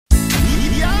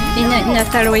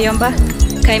Nataroyomba,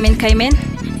 Kaimen,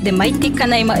 the mighty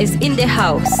Kanaima is in the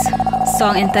house.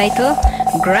 Song entitled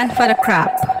Grandfather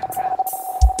Crap.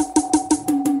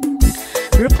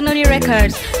 Rupunuri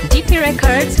Records, DP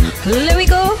Records, here we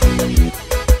go.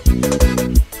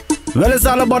 Well, it's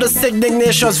all about the Sick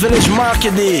Dignacious Village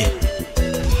Market Day,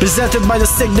 presented by the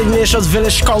Sick Dignacious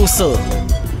Village Council.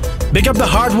 Big up the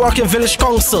hard-working village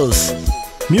councils.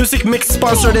 Music mix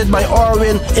sponsored by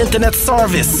Orwin Internet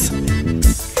Service.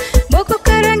 Boko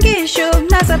karangisho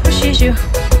naza pushishu,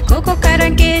 Koko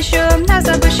karangisho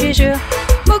naza pushishu,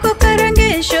 Boko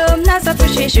karangisho naza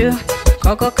pushishu,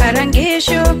 Koko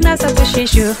karangisho naza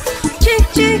pushishu. Chick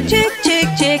chick chick chick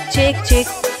chick chick chick,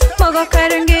 Boko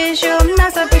karangisho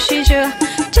naza pushishu,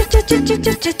 chick chick chick chick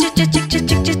chick chick chick chick chick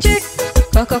chick chick chick,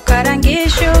 Koko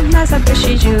karangisho naza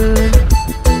pushishu.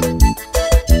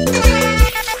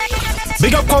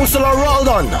 Big up Councillor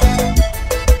Raldon.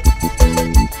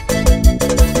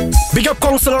 Big up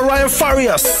Councillor Ryan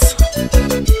Farias.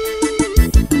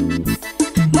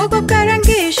 Moko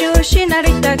karangisho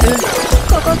shinaritagu,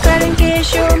 Koko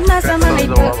karangisho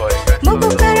nasamaitu, Moko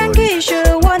karangisho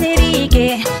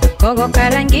wanirike, Koko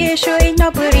karangisho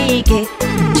inopurike.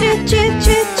 Chit chit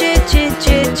chit chit chit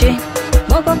chit chit,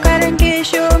 Moko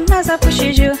karangisho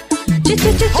nasapushiju. Chit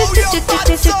chit chit chit chit chit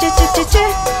chit chit chit chit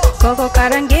chit, Koko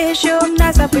karangisho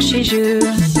nasapushiju.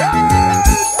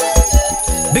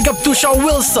 Big up Tusha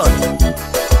Wilson.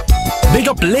 Big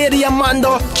up Lady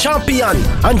Amanda, Champion,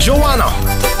 and Joanna.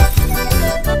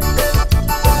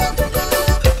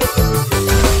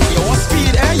 You want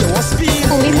speed, eh? You want speed?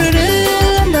 Ui muru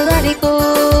nalariko,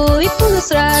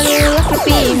 ipulusraru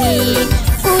akrapimi.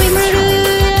 Ui muru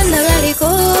nalariko,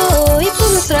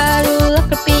 ipulusraru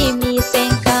akrapimi.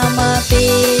 Senkama pe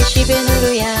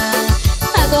shibenuruya,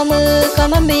 agomu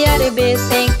kama meyarebe.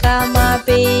 Senkama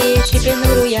pe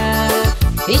shibenuruya,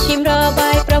 ishimra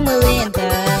by Promolinda.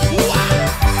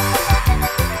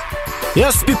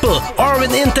 Yes, people,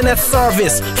 Orwin Internet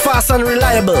Service, fast and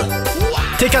reliable.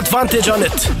 Take advantage on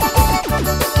it.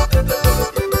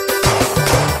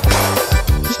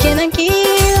 Ikenanki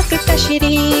Afrika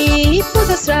shiri,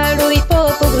 ipuzasraru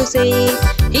ipopogruse.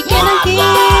 Ikenanki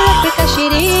Afrika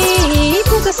shiri,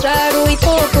 ipuzasraru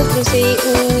ipopogruse.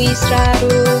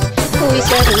 Uisraru,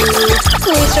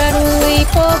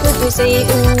 ipopogruse.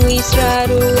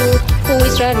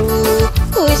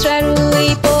 Uisraru,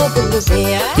 ipopogruse.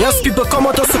 Yes, people, come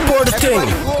out to support the thing.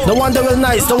 The one that will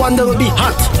nice, the one that will be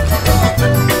hot.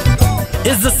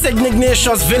 It's the Sick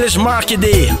Dignacious Village Market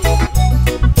Day,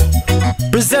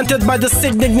 presented by the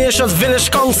Sick Dignacious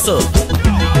Village Council.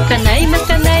 Kanaima,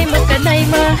 kanaima,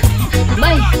 kanaima,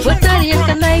 mai, watari ang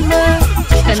kanaima.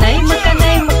 Kanaima,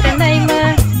 kanaima,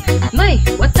 kanaima, mai,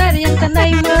 watari ang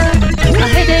kanaima. A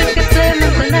headache is a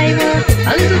kanaima,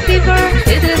 a little fever,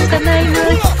 it is kanaima.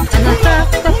 An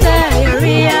attack of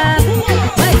diarrhea,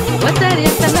 mai, watari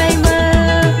ang kanaima.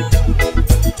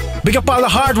 Big up all the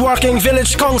hard-working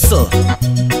village council.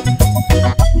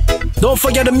 Don't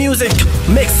forget the music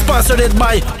mix sponsored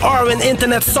by Orwin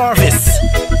Internet Service.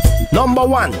 Number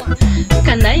 1.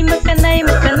 Kanaima,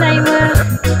 kanaima, kanaima,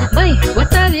 mai,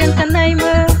 watari ang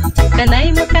kanaima.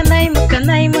 Kanaima, kanaima,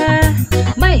 kanaima,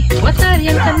 mai, watari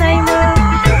ang kanaima.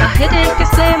 A headache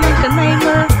is a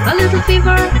kanaima, a little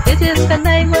fever, it is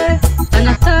kanaima. An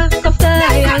attack of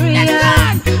diarrhea,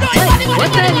 mai,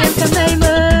 watari ang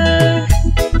kanaima.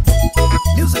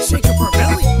 Music shaking for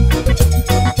belly.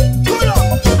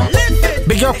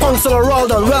 Big up Councillor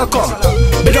Raldon, welcome.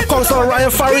 Big up Councillor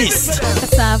Ryan Faris.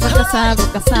 Cassava, cassava,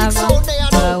 cassava,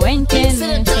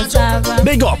 Wentene, cassava.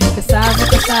 Big up. Cassava,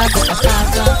 cassava,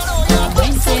 cassava,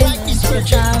 Wentene,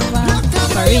 cassava.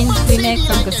 Farin we make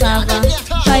from cassava.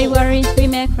 Paiwari we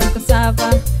make from cassava.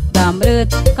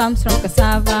 Damrut comes from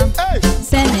cassava.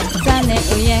 Sene, sane,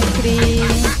 uyekri.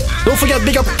 Don't forget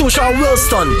big up Tusha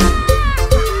Wilson.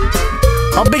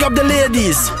 And big up the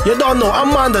ladies. You don't know,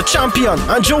 Amanda, Champion,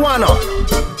 and Joanna.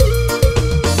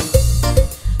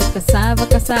 Cassava,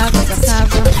 cassava,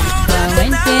 cassava,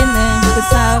 Wentene,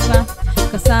 cassava.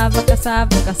 Cassava,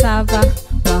 cassava, cassava,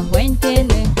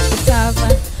 Wentene,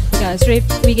 cassava. Gas rip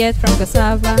we get from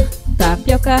cassava.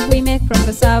 Tapioca we make from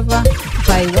cassava.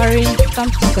 Paiwari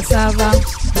comes from cassava.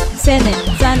 Sene,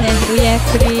 sane,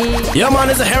 uyekri. Yeah, man,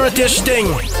 it's a heritage thing.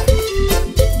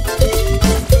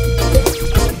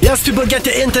 Yes, people, get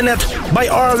the internet by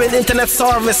Orwin Internet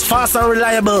Service, fast and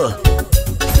reliable.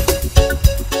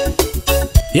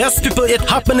 Yes, people, it's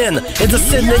happening. It's the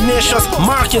Sick Dignacious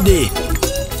Market Day,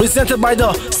 presented by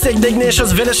the Sick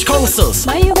Dignacious Village Councils.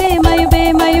 Mayube,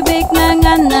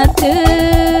 nanganatu.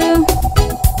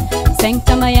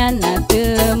 Sengkamayana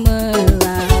tu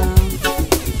mula.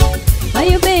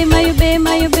 Mayube,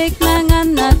 mayu bek nangan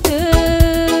natu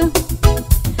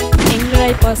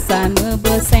ingrai posa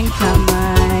mubu seng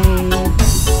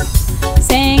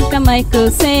kamai ku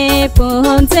se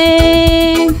pun se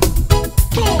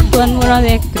pun mura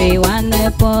vekri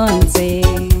wana pun se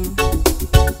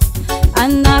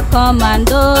Anna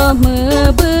komando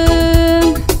mubu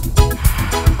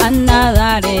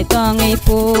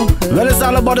Well, it's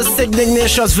all about the Sick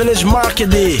Nations Village Market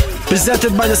Day,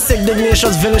 presented by the Sick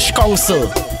Nations Village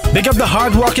Council. Big up the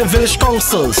hard-working village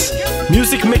councils.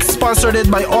 Music mix sponsored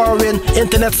by Orwin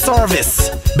Internet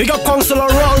Service. Big up Councillor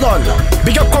Raldon.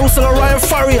 Big up Councillor Ryan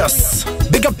Farias.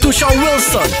 Big up Tusha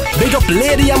Wilson. Big up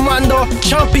Lady Amanda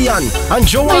Champion and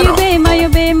Joanna. Mayu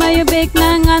be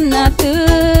nangan natu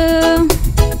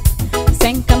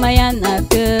sengkamayan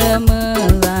natu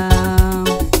mula.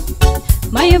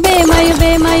 Mayu be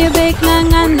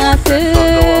nangan natu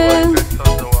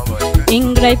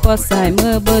ingrai posai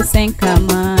mubu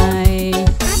sengkamai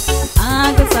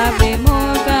aga sabe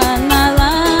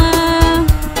moganala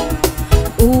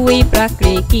ui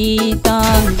prakriki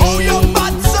tonge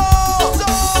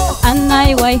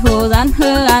anai wai hulan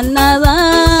hu anala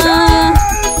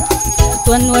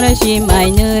tuan warashi mai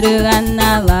nuru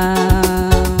anala